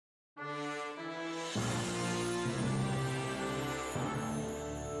This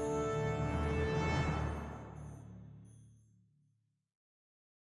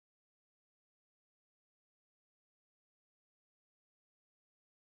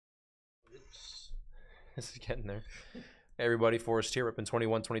is getting there. Hey everybody, Forrest here, ripping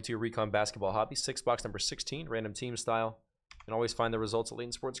 21-22 Recon basketball hobby, 6-box number 16, random team style. You can always find the results at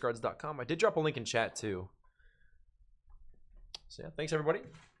LaytonSportsCards.com. I did drop a link in chat too. So yeah, thanks everybody.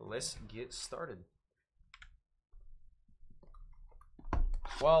 Let's get started.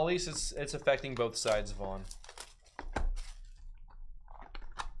 Well, at least it's affecting both sides, Vaughn.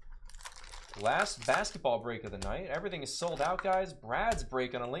 Last basketball break of the night. Everything is sold out, guys. Brad's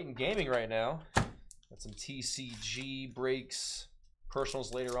breaking on Layton Gaming right now. Got some TCG breaks,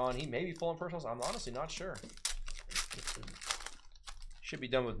 personals later on. He may be pulling personals. I'm honestly not sure. Should be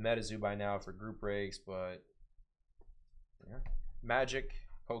done with MetaZoo by now for group breaks, but yeah. Magic,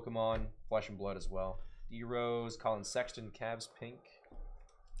 Pokemon, Flesh and Blood as well. D-Rose, Colin Sexton, Cavs pink.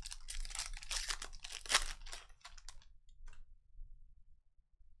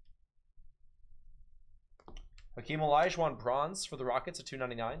 Hakeem Olajuwon bronze for the Rockets at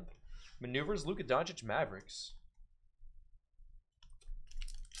 $2.99. Maneuvers, Luka Doncic, Mavericks.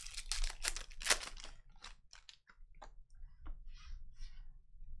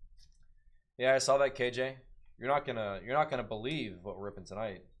 Yeah, I saw that, KJ. You're not gonna believe what we're ripping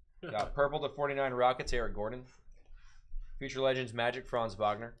tonight. Got purple to 49 Rockets, Eric Gordon. Future Legends, Magic, Franz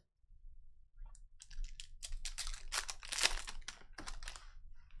Wagner.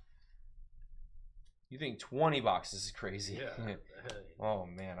 You think 20 boxes is crazy? Yeah. Oh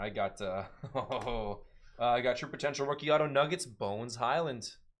man, I got I got True Potential rookie auto Nuggets, Bones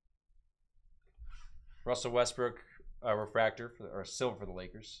Highland. Russell Westbrook refractor or silver for the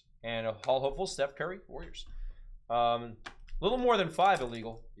Lakers, and a Hall hopeful Steph Curry Warriors. Little more than 5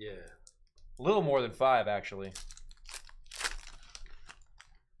 illegal. Yeah. A little more than 5 actually.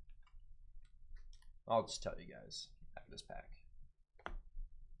 I'll just tell you guys after this pack.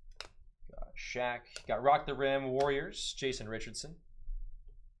 Shaq, got Rock the Rim Warriors, Jason Richardson.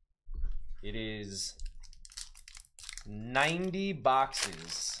 It is 90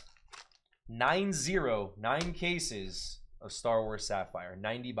 boxes, 9 cases of Star Wars Sapphire,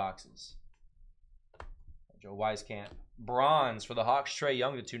 90 boxes. Joe Wieskamp, bronze for the Hawks, Trae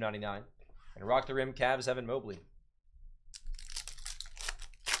Young to $2.99, and Rock the Rim Cavs, Evan Mobley.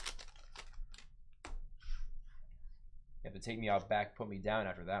 You have to take me out back, put me down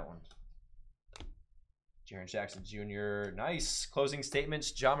after that one. Jaren Jackson Jr. Nice. Closing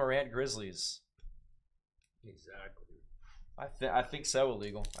statements, Ja Morant, Grizzlies. Exactly. I think so,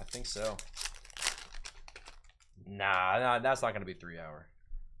 illegal. I think so. Nah, that's not going to be 3 hour.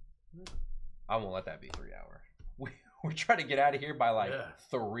 I won't let that be 3 hour. We're trying to get out of here by like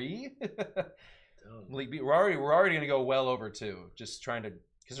 3. We're already going to go well over 2. Just trying to,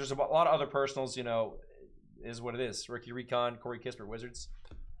 because there's a lot of other personals, you know, is what it is. Rookie Recon, Corey Kispert, Wizards.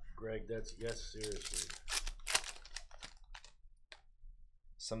 Greg, yes, seriously.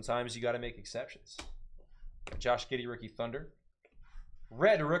 Sometimes you got to make exceptions. Josh Giddey, rookie Thunder.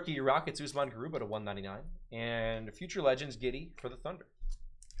 Red rookie Rockets, Usman Garuba to $1.99. And Future Legends Giddey for the Thunder.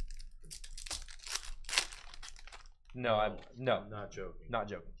 No, Not joking. Not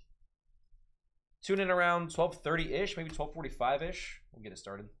joking. Tune in around 12:30-ish, maybe 12:45-ish. We'll get it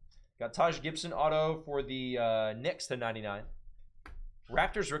started. Got Taj Gibson auto for the Knicks to $99.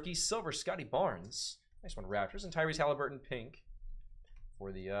 Raptors rookie silver Scotty Barnes. Nice one, Raptors. And Tyrese Halliburton pink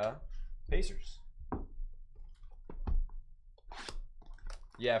for the Pacers.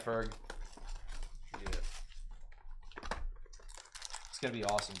 Yeah, Ferg. Yeah. It's going to be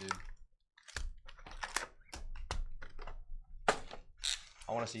awesome, dude.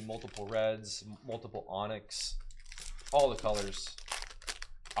 I want to see multiple reds, multiple onyx, all the colors.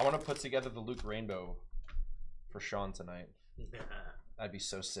 I want to put together the Luke Rainbow for Sean tonight. That'd be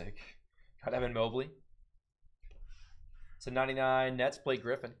so sick. Got Evan Mobley. It's a 99 Nets, Blake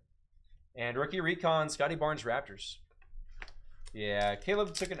Griffin. And rookie Recon, Scotty Barnes, Raptors. Yeah,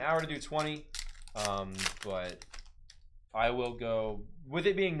 Caleb took an hour to do 20. But I will go, with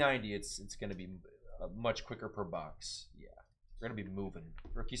it being 90, it's going to be much quicker per box. Yeah, we're going to be moving.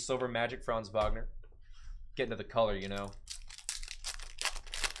 Rookie Silver Magic, Franz Wagner. Getting to the color, you know.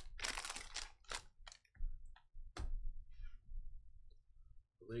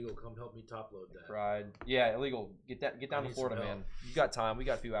 Illegal, come help me top load that. Pride. Yeah, illegal. Get down to Florida, man. You got time. We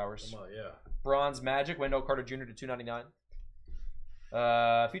got a few hours. Come on, yeah. Bronze Magic, Wendell Carter Jr. to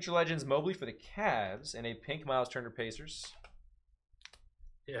 $2.99. Future Legends Mobley for the Cavs and a pink Miles Turner Pacers.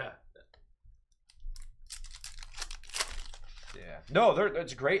 Yeah. Yeah. No,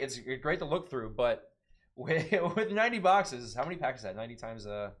 it's great. It's great to look through, but with 90 boxes, how many packs is that? 90 times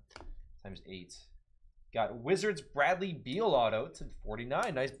 8. Got Wizards Bradley Beal auto to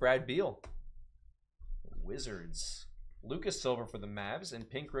 49. Nice Brad Beal. Wizards. Lucas Silver for the Mavs and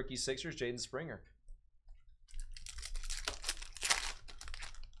pink rookie Sixers Jaden Springer.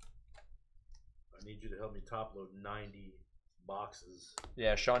 I need you to help me top load 90 boxes.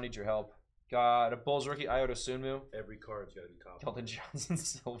 Yeah, Sean needs your help. Got a Bulls rookie Iota Sunmu. Every card's got to be top. Keldon Johnson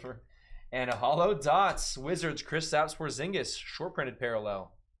Silver. And a hollow dots. Wizards Kristaps Porzingis. Short printed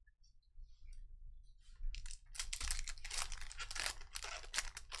parallel.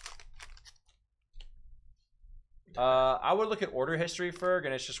 I would look at order history, Ferg,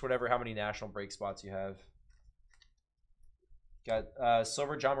 and it's just whatever, how many national break spots you have. Got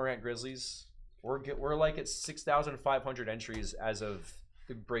Silver John Morant Grizzlies. We're like at 6,500 entries as of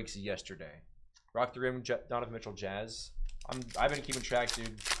the breaks yesterday. Rock the Rim Donovan Mitchell Jazz. I've been keeping track,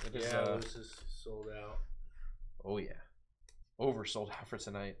 dude. This is sold out. Oh yeah, oversold out for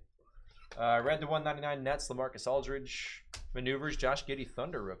tonight. Red to 199 Nets LaMarcus Aldridge. Maneuvers Josh Giddey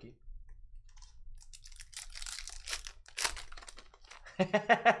Thunder rookie.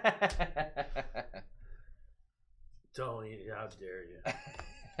 Tony, how dare you?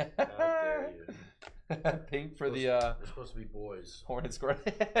 How dare you? Pink for the they're supposed to be boys. Hornets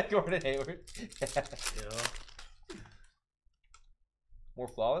Gordon Hayward. You know? More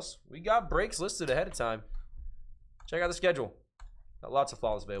flawless. We got breaks listed ahead of time. Check out the schedule. Got lots of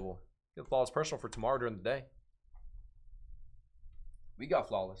flawless available. Get flawless personal for tomorrow during the day. We got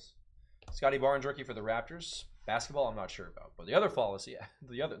flawless. Scotty Barnes rookie for the Raptors. Basketball, I'm not sure about, but the other flawless, yeah,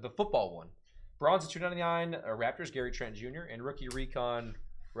 the football one. Bronze at 299, Raptors Gary Trent Jr. and rookie Recon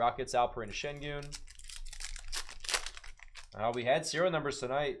Rockets Alperen Şengün. We had serial numbers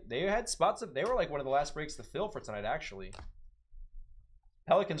tonight. They had spots they were like one of the last breaks to fill for tonight, actually.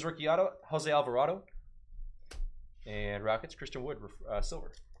 Pelicans rookie auto Jose Alvarado and Rockets Christian Wood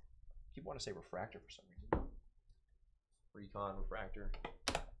silver. I keep wanting to say refractor for some reason. Recon refractor.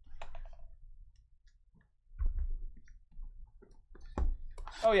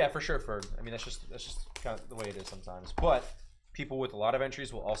 Oh yeah, for sure, Ferg. I mean, that's just kind of the way it is sometimes. But people with a lot of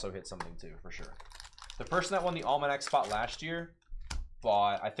entries will also hit something too, for sure. The person that won the Almanac spot last year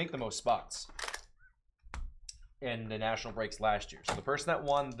bought, I think, the most spots in the national breaks last year. So the person that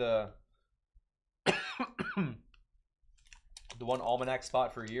won the one Almanac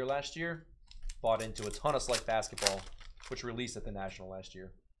spot for a year last year bought into a ton of select basketball, which released at the national last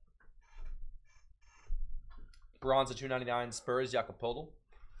year. Bronze at 299 Spurs Jakob Poeltl.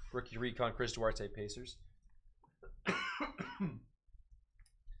 Rookie Recon Chris Duarte Pacers.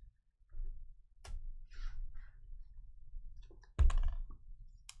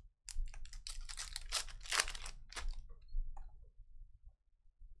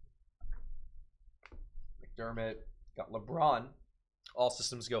 McDermott. Got LeBron. All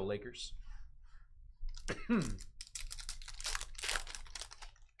systems go Lakers.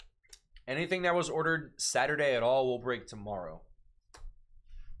 Anything that was ordered Saturday at all will break tomorrow.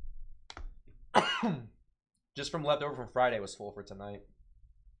 Just from leftover from Friday was full for tonight.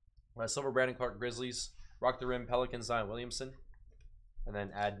 Silver Brandon Clark Grizzlies. Rock the Rim Pelicans Zion Williamson. And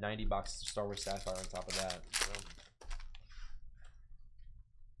then add 90 boxes of Star Wars Sapphire on top of that. So.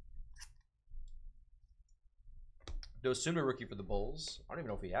 Dosunmu rookie for the Bulls. I don't even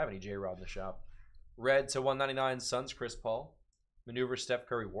know if we have any J-Rod in the shop. Red to 199 Suns Chris Paul. Maneuver Steph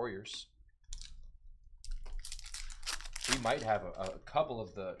Curry Warriors. We might have a couple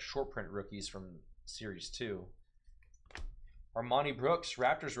of the short print rookies from Series 2. Armani Brooks,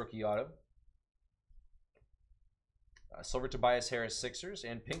 Raptors rookie auto. Silver Tobias Harris Sixers.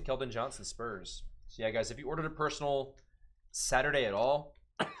 And pink Keldon Johnson Spurs. So yeah, guys, if you ordered a personal Saturday at all,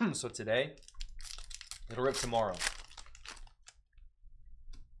 so today, it'll rip tomorrow.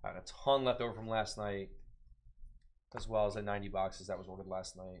 I had a ton left over from last night, as well as the 90 boxes that was ordered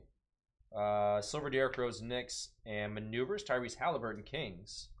last night. Silver Derrick Rose Knicks and Maneuvers Tyrese Halliburton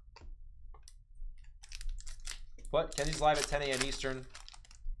Kings. But Kenzie's live at 10 a.m. Eastern,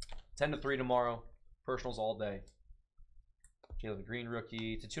 10 to 3 tomorrow. Personals all day. Jalen Green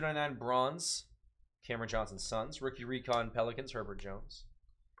rookie to 299 bronze. Cameron Johnson Suns. Rookie Recon Pelicans Herbert Jones.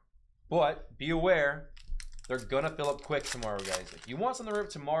 But be aware, they're gonna fill up quick tomorrow, guys. If you want something to rip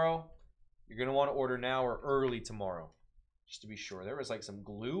tomorrow, you're gonna want to order now or early tomorrow. Just to be sure. There was like some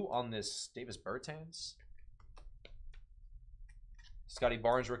glue on this Davis Bertans. Scotty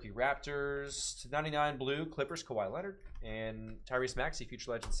Barnes, rookie Raptors. 99 blue, Clippers, Kawhi Leonard. And Tyrese Maxey,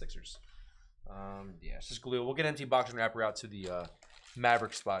 Future Legends Sixers. Yeah, it's just glue. We'll get empty box and wrapper out to the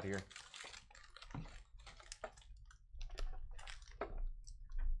Maverick spot here.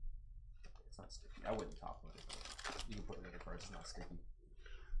 put in the other cards. It's not sticky.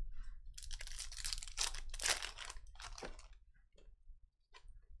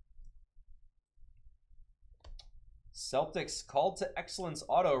 Celtics called to excellence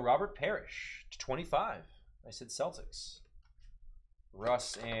auto Robert Parrish to 25. I said Celtics.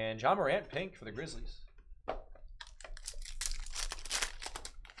 Russ and John Morant pink for the Grizzlies.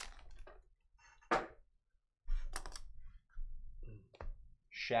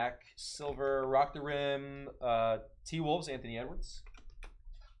 Shaq silver, rock the rim, T-Wolves, Anthony Edwards.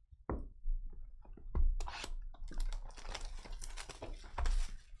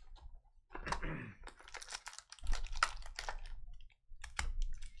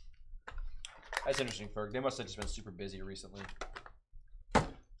 That's interesting, Ferg. They must have just been super busy recently.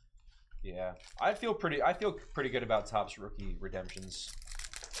 Yeah, I feel pretty good about Topps rookie redemptions.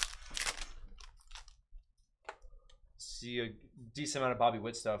 See a decent amount of Bobby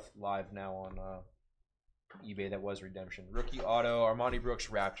Witt stuff live now on eBay that was redemption. Rookie auto, Armani Brooks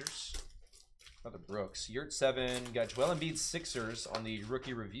Raptors. Another Brooks. Yurt 7. Got Joel Embiid Sixers on the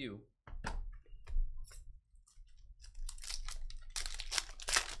rookie review.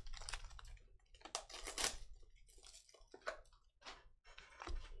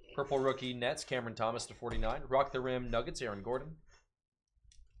 Purple rookie Nets, Cameron Thomas to 49. Rock the rim Nuggets, Aaron Gordon.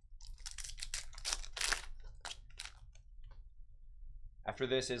 After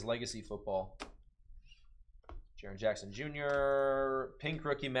this is Legacy Football. Jaren Jackson Jr. Pink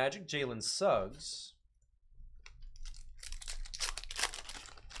rookie Magic, Jalen Suggs.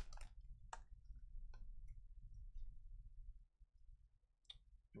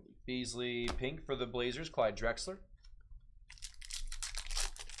 Beasley, pink for the Blazers, Clyde Drexler.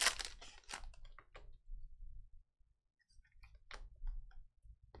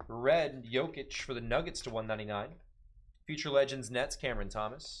 Red, Jokic for the Nuggets to 199. Future Legends Nets, Cameron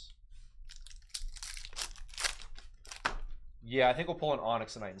Thomas. Yeah, I think we'll pull an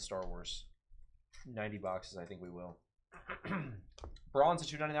Onyx tonight in Star Wars. 90 boxes, I think we will. Bronze to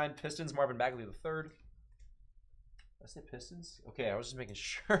 299. Pistons, Marvin Bagley III. Did I say Pistons? Okay, I was just making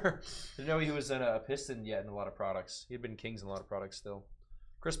sure. Didn't know he was in a Piston yet in a lot of products. He had been Kings in a lot of products still.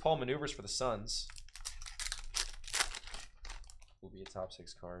 Chris Paul maneuvers for the Suns. Will be a top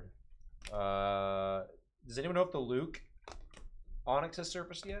 6 card. Does anyone know if the Luke Onyx has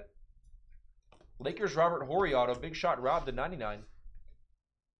surfaced yet? Lakers Robert Horry auto, big shot Rob to 99.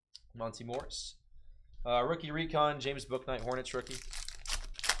 Monty Morris. Rookie Recon, James Bouknight Hornets rookie.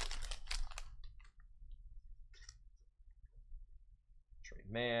 Trey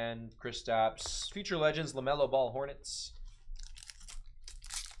Mann, Kristaps. Future Legends, LaMelo Ball Hornets.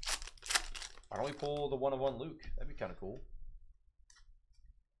 Why don't we pull the 1-of-1 Luke? That'd be kind of cool.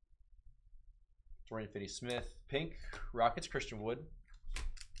 Dorian Finney-Smith, pink, Rockets, Christian Wood.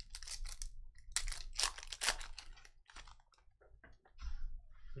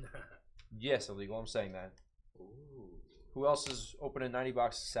 Yes, illegal. I'm saying that. Ooh. Who else is opening 90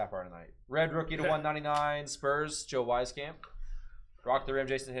 boxes of Sapphire tonight? Red rookie to 199, Spurs, Joe Wieskamp. Rock the rim,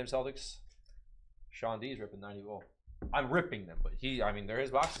 Jason Tatum, Celtics. Sean D's ripping 90. Well, I'm ripping them, but I mean, they're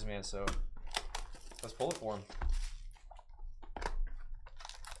his boxes, man. So let's pull it for him.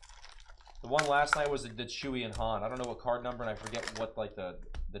 The one last night was the Chewy and Han. I don't know what card number, and I forget what like the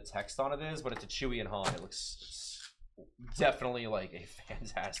text on it is, but it's a Chewy and Han. It looks definitely like a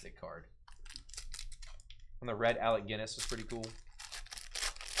fantastic card. And the red Alec Guinness was pretty cool.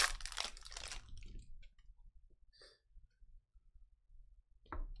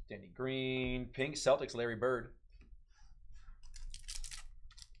 Danny Green, pink Celtics, Larry Bird.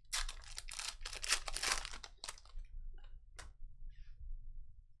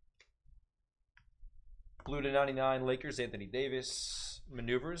 Blue to 99, Lakers, Anthony Davis.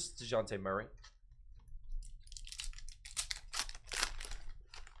 Maneuvers, DeJounte Murray.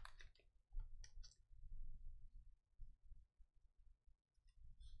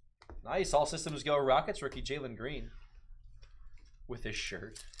 Nice, all systems go. Rockets rookie Jalen Green with his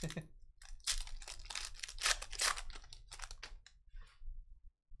shirt.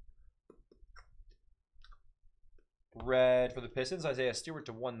 Red for the Pistons, Isaiah Stewart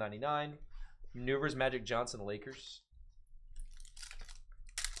to 199. Maneuvers, Magic Johnson, Lakers.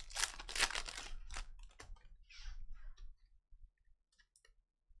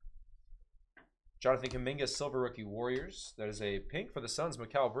 Jonathan Kuminga, silver rookie Warriors. That is a pink for the Suns,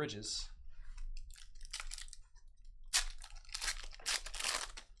 Mikal Bridges.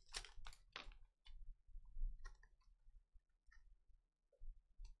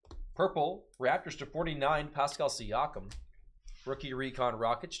 Purple, Raptors to 49, Pascal Siakam. Rookie Recon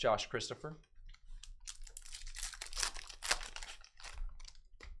Rockets, Josh Christopher.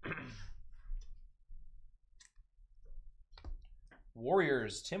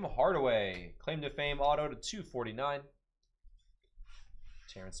 Warriors, Tim Hardaway. Claim to fame auto to 249.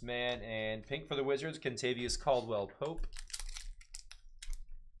 Terrence Mann. And pink for the Wizards, Kentavious Caldwell-Pope.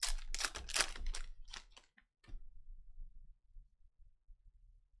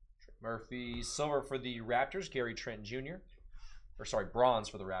 Murphy. Silver for the Raptors, Gary Trent Jr. Or sorry, bronze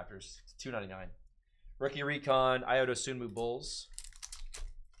for the Raptors, $2.99. Rookie Recon, Iota Sunmu Bulls.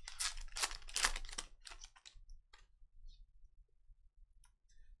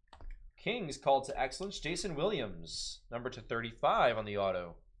 Kings called to excellence, Jason Williams, number to 35 on the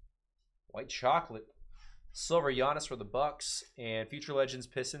auto. White chocolate. Silver Giannis for the Bucks, and Future Legends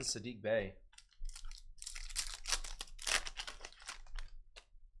Pistons, Sadiq Bey.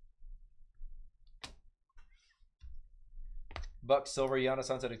 Bucks Silver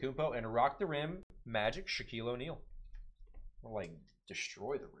Giannis Antetokounmpo, and Rock the Rim Magic Shaquille O'Neal. Or like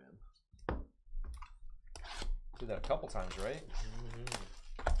destroy the rim. Do that a couple times, right?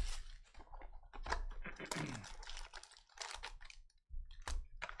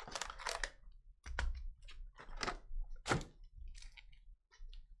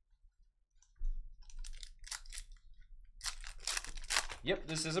 Yep,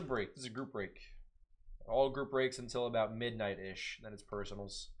 this is a break. This is a group break. All group breaks until about midnight-ish. Then it's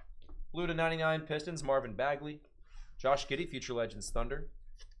personals. Blue to 99 Pistons, Marvin Bagley. Josh Giddey, Future Legends Thunder.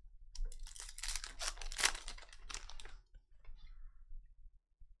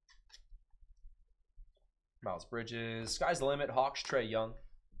 Miles Bridges. Sky's the limit. Hawks, Trae Young.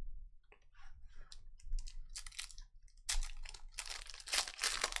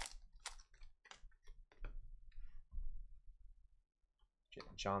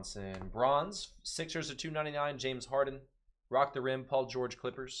 Johnson. Bronze. Sixers to 299. James Harden. Rock the Rim. Paul George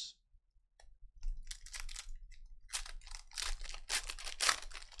Clippers.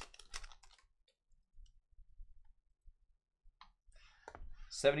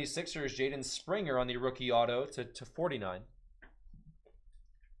 '76ers. Jaden Springer on the rookie auto to 49.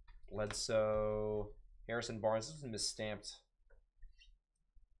 Bledsoe. Harrison Barnes. This is misstamped.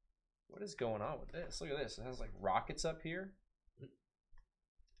 What is going on with this? Look at this. It has like rockets up here.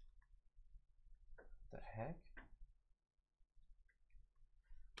 The heck?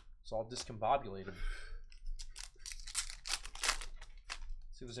 It's all discombobulated.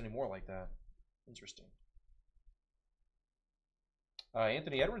 See if there's any more like that. Interesting.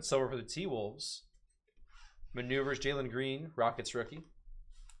 Anthony Edwards, silver for the T-Wolves. Maneuvers, Jalen Green, Rockets rookie.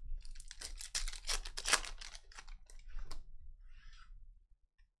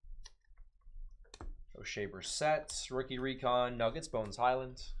 O'Shea Brissett, rookie Recon, Nuggets, Bones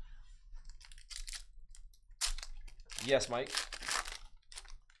Highland. Yes, Mike.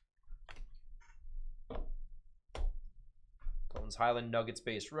 Bones Highland, Nuggets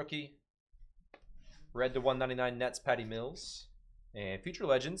base rookie. Red to 199 Nets, Patty Mills. And Future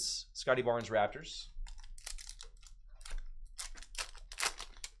Legends, Scotty Barnes, Raptors.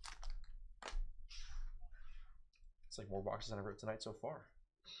 It's like more boxes than I've ripped tonight so far.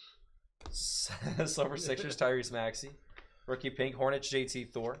 Silver Sixers, Tyrese Maxey. Rookie Pink, Hornets,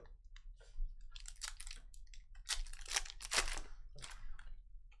 JT Thor.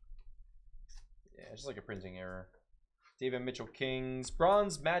 Yeah, just like a printing error. David Mitchell Kings.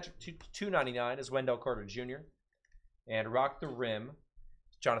 Bronze Magic 299 is Wendell Carter Jr. And Rock the Rim,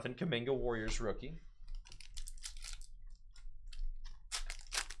 Jonathan Kuminga, Warriors rookie.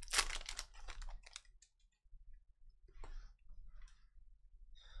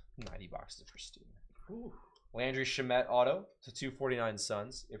 $90 boxes of pristine. Landry Shamet auto to 249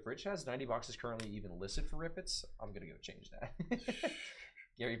 Suns. If Rich has 90 boxes currently even listed for Rippets, I'm gonna go change that.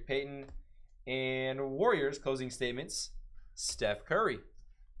 Gary Payton and Warriors closing statements. Steph Curry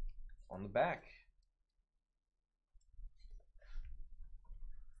on the back.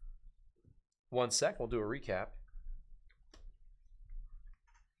 One sec, we'll do a recap.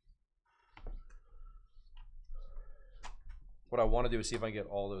 What I want to do is see if I can get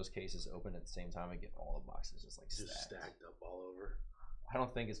all those cases open at the same time and get all the boxes just like stacked up all over. I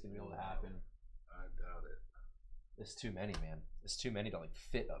don't think it's gonna be able to happen. I doubt it. It's too many, man. It's too many to like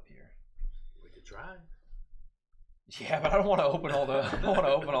fit up here. We could try. Yeah, but I don't want to open all the. I don't want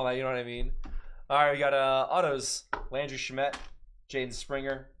to open all that. You know what I mean? All right, we got autos: Landry Shamet, Jaden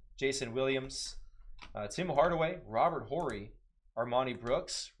Springer, Jason Williams, Tim Hardaway, Robert Horry, Armani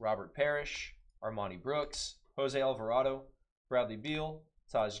Brooks, Robert Parrish, Armani Brooks, Jose Alvarado, Bradley Beal,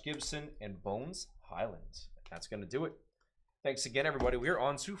 Taj Gibson, and Bones Highland. That's going to do it. Thanks again, everybody. We're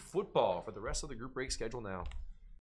on to football for the rest of the group break schedule now.